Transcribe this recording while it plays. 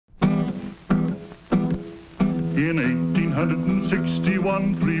In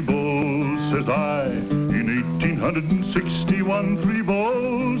 1861, 3 bulls, says I. In 1861, 3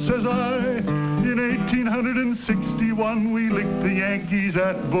 bulls, says I. In 1861, we licked the Yankees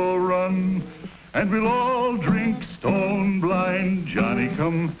at Bull Run. And we'll all drink stone blind, Johnny,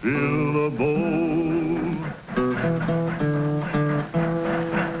 come fill the bowl.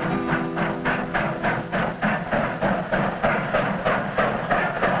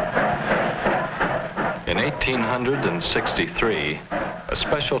 In 1863, a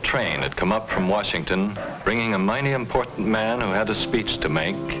special train had come up from Washington, bringing a mighty important man who had a speech to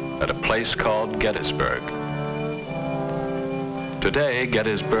make at a place called Gettysburg. Today,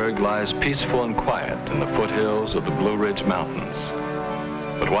 Gettysburg lies peaceful and quiet in the foothills of the Blue Ridge Mountains.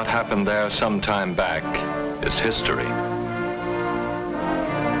 But what happened there some time back is history.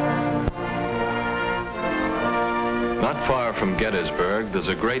 Not far from Gettysburg, there's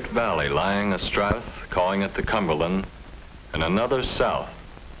a great valley lying astride, calling it the Cumberland, and another south,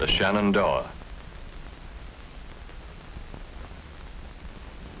 the Shenandoah.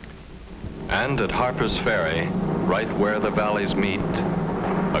 And at Harper's Ferry, right where the valleys meet,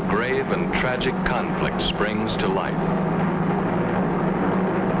 a grave and tragic conflict springs to life.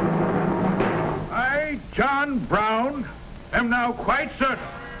 I, John Brown, am now quite certain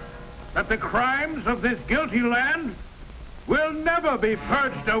that the crimes of this guilty land will never be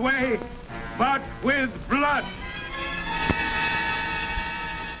purged away, but with blood.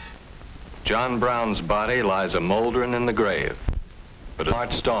 John Brown's body lies a moldering in the grave, but it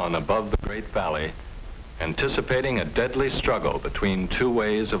marched on above the great valley, anticipating a deadly struggle between two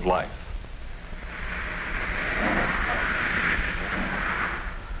ways of life.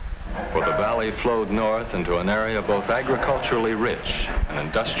 For the valley flowed north into an area both agriculturally rich and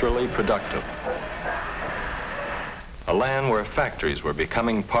industrially productive. A land where factories were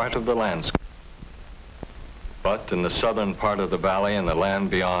becoming part of the landscape. But in the southern part of the valley and the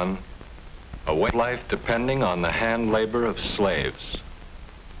land beyond, a way of life depending on the hand labor of slaves.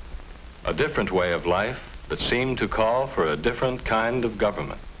 A different way of life that seemed to call for a different kind of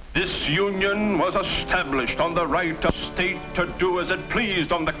government. This union was established on the right of state to do as it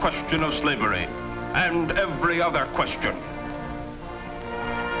pleased on the question of slavery and every other question.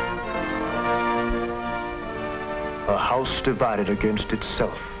 A house divided against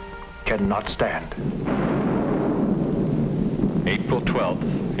itself cannot stand. April 12th,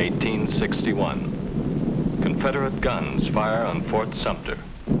 1861. Confederate guns fire on Fort Sumter.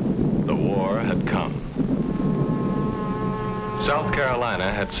 The war had come. South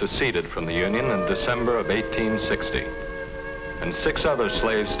Carolina had seceded from the Union in December of 1860, and 6 other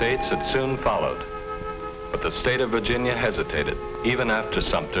slave states had soon followed. But the state of Virginia hesitated, even after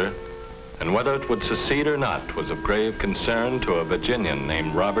Sumter, and whether it would secede or not was of grave concern to a Virginian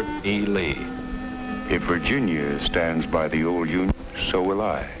named Robert E. Lee. If Virginia stands by the old Union, so will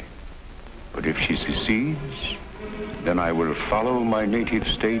I. But if she secedes, then I will follow my native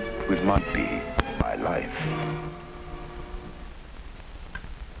state with my life.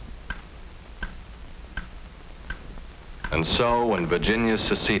 And so, when Virginia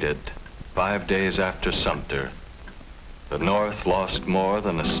seceded, 5 days after Sumter, the North lost more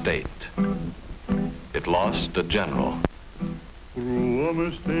than a state. It lost a general. Through a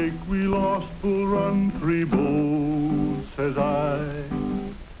mistake we lost Bull Run, 3 bulls, says I.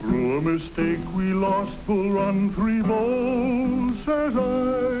 Through a mistake we lost Bull Run, 3 bulls, says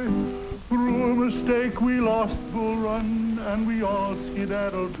I. Through a mistake we lost Bull Run, and we all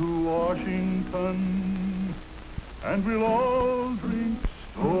skedaddled to Washington. And we'll all drink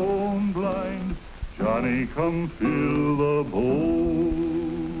stone blind, Johnny, come fill the bowl.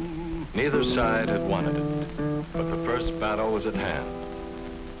 Neither side had wanted it, but the first battle was at hand.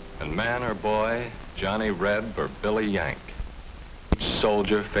 And man or boy, Johnny Reb or Billy Yank, each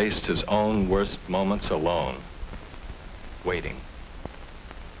soldier faced his own worst moments alone, waiting.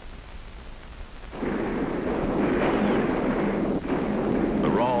 The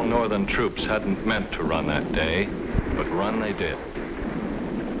raw northern troops hadn't meant to run that day, but run they did.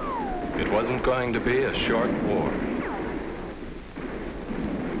 It wasn't going to be a short war.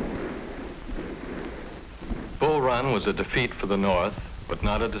 Bull Run was a defeat for the North, but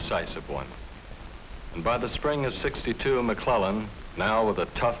not a decisive one. And by the spring of '62, McClellan, now with a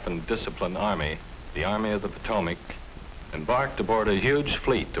tough and disciplined army, the Army of the Potomac, embarked aboard a huge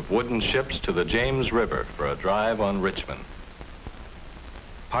fleet of wooden ships to the James River for a drive on Richmond.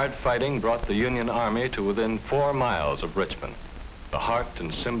 Hard fighting brought the Union Army to within 4 miles of Richmond, the heart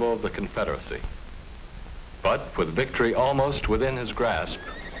and symbol of the Confederacy. But with victory almost within his grasp,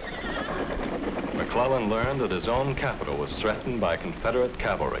 McClellan learned that his own capital was threatened by Confederate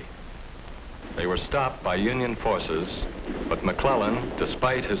cavalry. They were stopped by Union forces, but McClellan,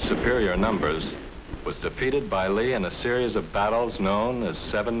 despite his superior numbers, was defeated by Lee in a series of battles known as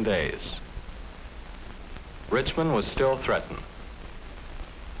 7 days. Richmond was still threatened,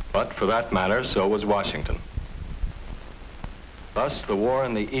 but for that matter, so was Washington. Thus, the war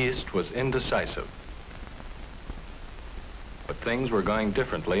in the East was indecisive. But things were going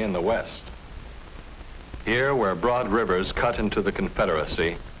differently in the West. Here, where broad rivers cut into the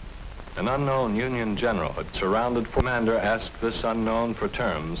Confederacy, an unknown Union general had surrounded. Commander asked this unknown for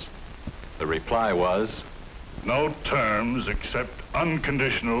terms. The reply was, "No terms except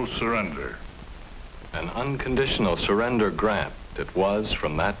unconditional surrender." An unconditional surrender grant it was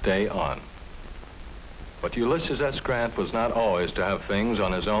from that day on. But Ulysses S. Grant was not always to have things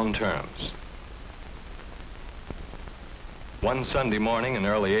on his own terms. One Sunday morning in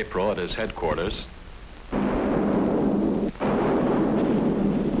early April at his headquarters,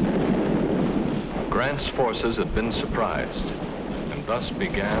 Grant's forces had been surprised, and thus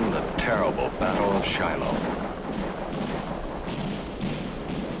began the terrible Battle of Shiloh.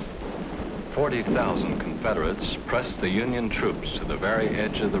 40,000 Confederates pressed the Union troops to the very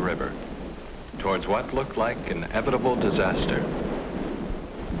edge of the river, towards what looked like inevitable disaster.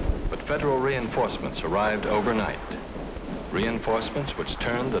 But Federal reinforcements arrived overnight, reinforcements which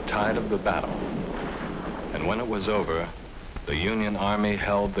turned the tide of the battle. And when it was over, the Union Army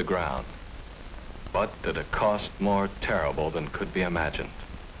held the ground, but at a cost more terrible than could be imagined.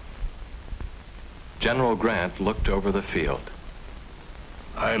 General Grant looked over the field.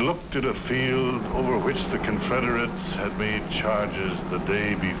 I looked at a field over which the Confederates had made charges the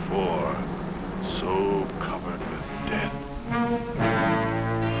day before, so covered with dead.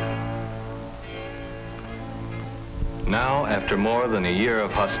 Now, after more than a year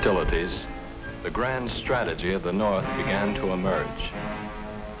of hostilities, the grand strategy of the North began to emerge.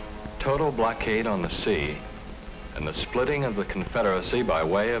 Total blockade on the sea and the splitting of the Confederacy by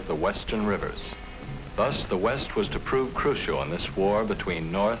way of the western rivers. Thus, the West was to prove crucial in this war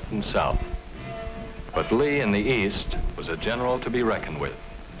between North and South. But Lee in the East was a general to be reckoned with.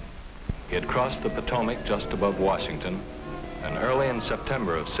 He had crossed the Potomac just above Washington, and early in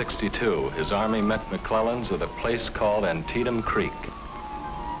September of '62, his army met McClellan's at a place called Antietam Creek.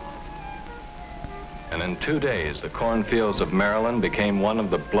 And in 2 days, the cornfields of Maryland became one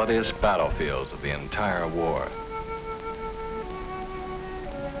of the bloodiest battlefields of the entire war.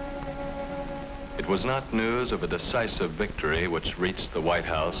 It was not news of a decisive victory which reached the White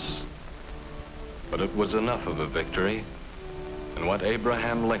House, but it was enough of a victory and what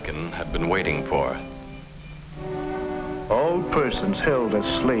Abraham Lincoln had been waiting for. All persons held as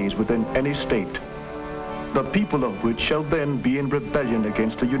slaves within any state, the people of which shall then be in rebellion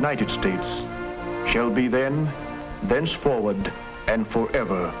against the United States, shall be then, thenceforward, and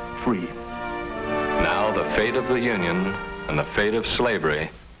forever free. Now the fate of the Union and the fate of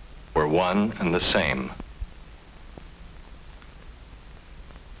slavery were one and the same.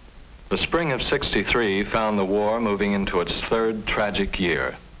 The spring of '63 found the war moving into its third tragic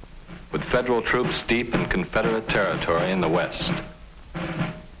year, with Federal troops deep in Confederate territory in the West.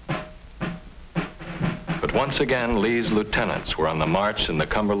 But once again, Lee's lieutenants were on the march in the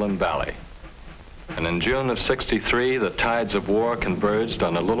Cumberland Valley. And in June of '63, the tides of war converged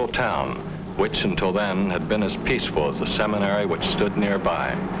on a little town, which until then had been as peaceful as the seminary which stood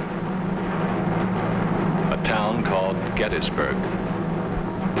nearby. A town called Gettysburg.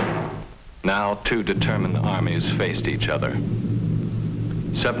 Now two determined armies faced each other.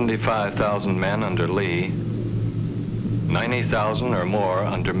 75,000 men under Lee, 90,000 or more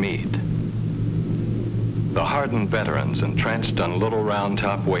under Meade. The hardened veterans entrenched on Little Round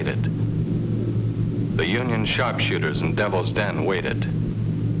Top waited. The Union sharpshooters in Devil's Den waited.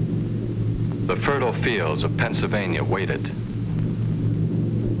 The fertile fields of Pennsylvania waited.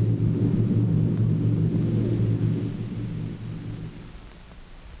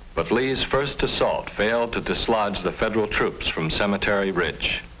 But Lee's first assault failed to dislodge the Federal troops from Cemetery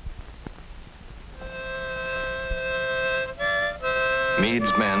Ridge.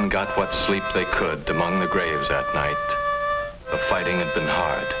 Meade's men got what sleep they could among the graves that night. The fighting had been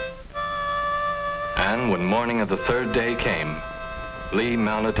hard. And when morning of the third day came, Lee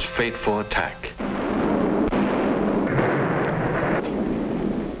mounted his fateful attack.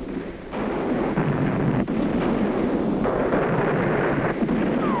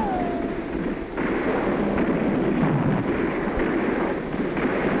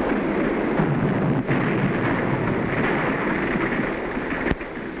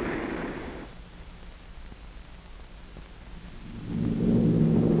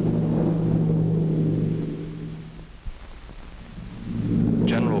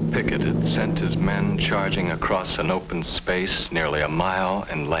 General General Pickett had sent his men charging across an open space nearly a mile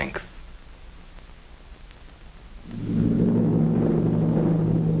in length.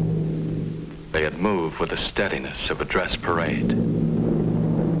 They had moved with the steadiness of a dress parade.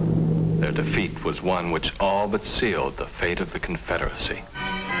 Their defeat was one which all but sealed the fate of the Confederacy.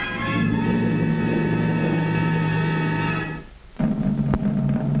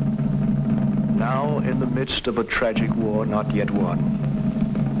 Now, in the midst of a tragic war not yet won,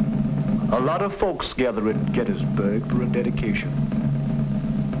 a lot of folks gather at Gettysburg for a dedication.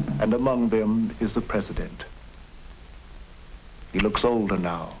 And among them is the president. He looks older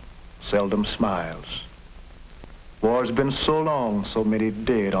now, seldom smiles. War's been so long, so many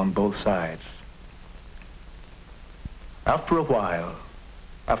dead on both sides. After a while,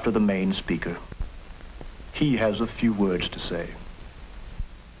 after the main speaker, he has a few words to say.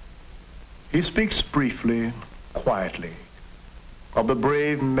 He speaks briefly, quietly, of the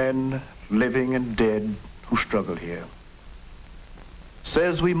brave men, living and dead, who struggle here.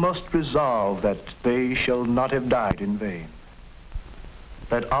 Says we must resolve that they shall not have died in vain,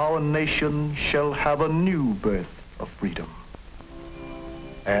 that our nation shall have a new birth of freedom,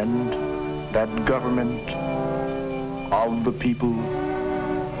 and that government of the people,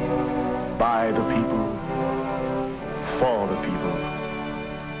 by the people, for the people,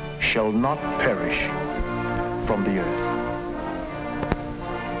 shall not perish from the earth.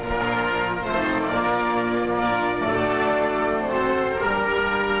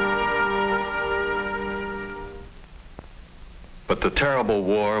 But the terrible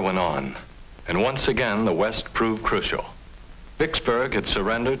war went on, and once again the West proved crucial. Vicksburg had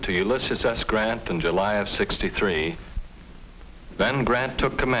surrendered to Ulysses S. Grant in July of '63. Then Grant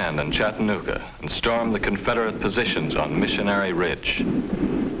took command in Chattanooga and stormed the Confederate positions on Missionary Ridge.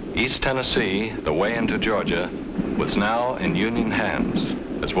 East Tennessee, the way into Georgia, was now in Union hands,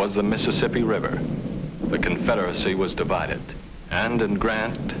 as was the Mississippi River. The Confederacy was divided, and in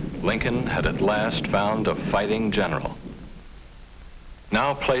Grant, Lincoln had at last found a fighting general.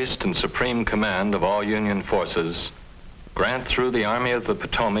 Now placed in supreme command of all Union forces, Grant threw the Army of the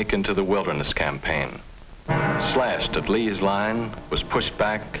Potomac into the Wilderness Campaign. Slashed at Lee's line, was pushed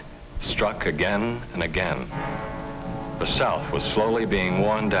back, struck again and again. The South was slowly being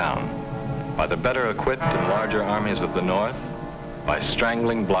worn down by the better equipped and larger armies of the North, by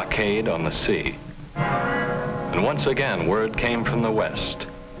strangling blockade on the sea. And once again, word came from the West.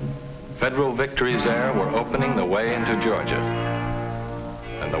 Federal victories there were opening the way into Georgia.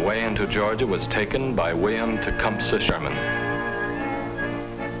 And the way into Georgia was taken by William Tecumseh Sherman.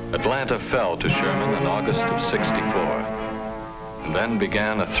 Atlanta fell to Sherman in August of '64, and then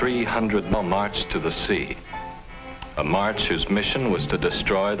began a 300-mile march to the sea. A march whose mission was to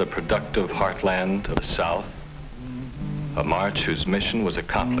destroy the productive heartland of the South. A march whose mission was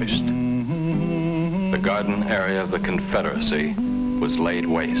accomplished. The garden area of the Confederacy was laid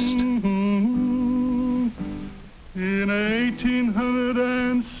waste. In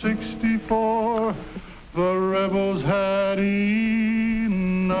 1864, the rebels had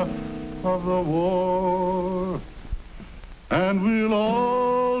enough of the war, and we'll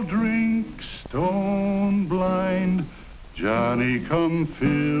all drink stone blind. Johnny, come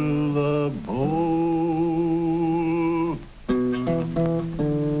fill the bowl.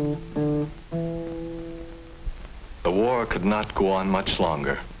 The war could not go on much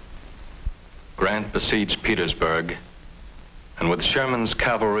longer. Grant besieged Petersburg, and with Sherman's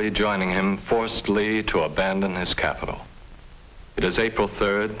cavalry joining him, forced Lee to abandon his capital. It is April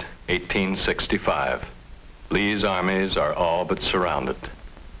 3rd, 1865. Lee's armies are all but surrounded.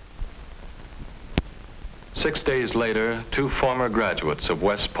 6 days later, two former graduates of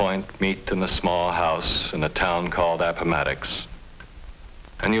West Point meet in a small house in a town called Appomattox.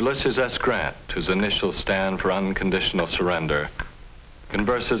 And Ulysses S. Grant, whose initials stand for unconditional surrender,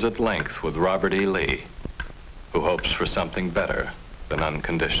 converses at length with Robert E. Lee, who hopes for something better than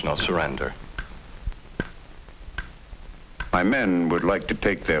unconditional surrender. My men would like to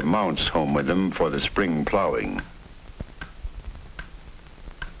take their mounts home with them for the spring plowing.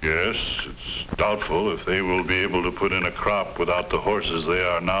 Yes, it's doubtful if they will be able to put in a crop without the horses they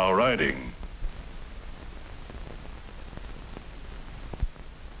are now riding.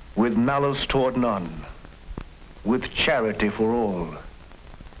 With malice toward none, with charity for all,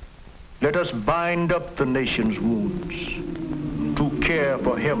 let us bind up the nation's wounds, to care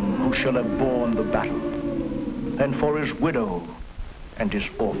for him who shall have borne the battle, and for his widow and his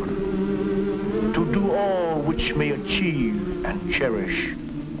orphan, to do all which may achieve and cherish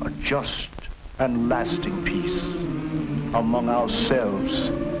a just and lasting peace among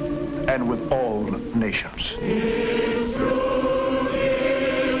ourselves and with all nations.